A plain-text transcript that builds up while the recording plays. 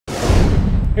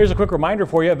Here's a quick reminder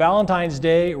for you. Valentine's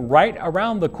Day right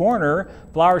around the corner.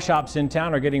 Flower shops in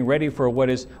town are getting ready for what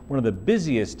is one of the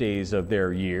busiest days of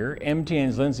their year.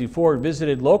 MTN's Lindsay Ford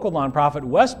visited local nonprofit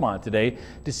Westmont today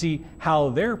to see how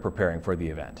they're preparing for the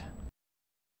event.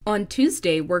 On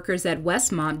Tuesday, workers at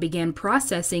Westmont began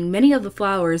processing many of the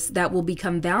flowers that will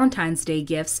become Valentine's Day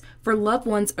gifts for loved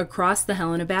ones across the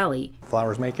Helena Valley.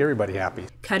 Flowers make everybody happy.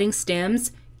 Cutting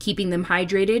stems, keeping them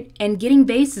hydrated, and getting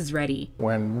vases ready.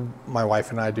 When my wife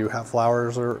and I do have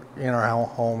flowers in our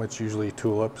home, it's usually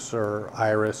tulips or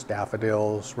iris,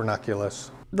 daffodils, ranunculus.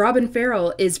 Robin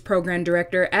Farrell is program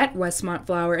director at Westmont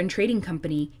Flower and Trading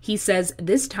Company. He says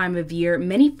this time of year,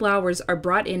 many flowers are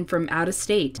brought in from out of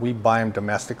state. We buy them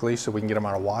domestically so we can get them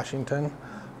out of Washington,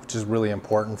 which is really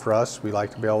important for us. We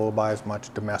like to be able to buy as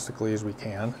much domestically as we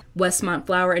can. Westmont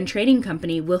Flower and Trading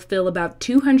Company will fill about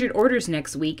 200 orders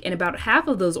next week, and about half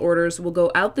of those orders will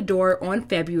go out the door on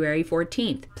February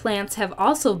 14th. Plants have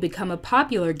also become a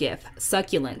popular gift.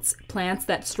 Succulents, plants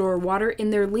that store water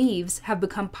in their leaves, have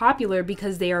become popular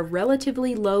because they are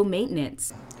relatively low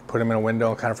maintenance. Put them in a window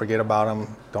and kind of forget about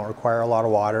them. Don't require a lot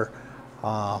of water.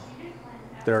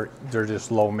 They're just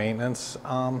low maintenance.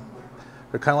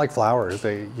 They're kind of like flowers.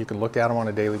 You can look at them on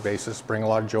a daily basis, bring a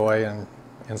lot of joy and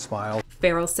smiles.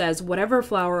 Farrell says whatever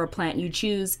flower or plant you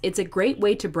choose, it's a great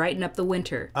way to brighten up the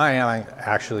winter. I am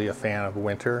actually a fan of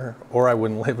winter, or I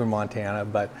wouldn't live in Montana,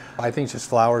 but I think just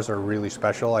flowers are really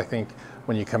special. I think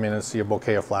when you come in and see a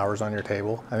bouquet of flowers on your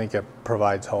table, I think it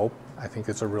provides hope. I think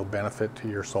it's a real benefit to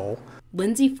your soul.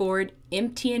 Lindsay Ford,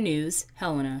 MTN News,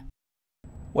 Helena.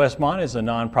 Westmont is a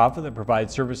nonprofit that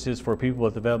provides services for people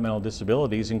with developmental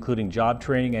disabilities, including job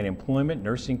training and employment,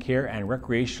 nursing care, and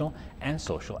recreational and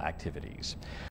social activities.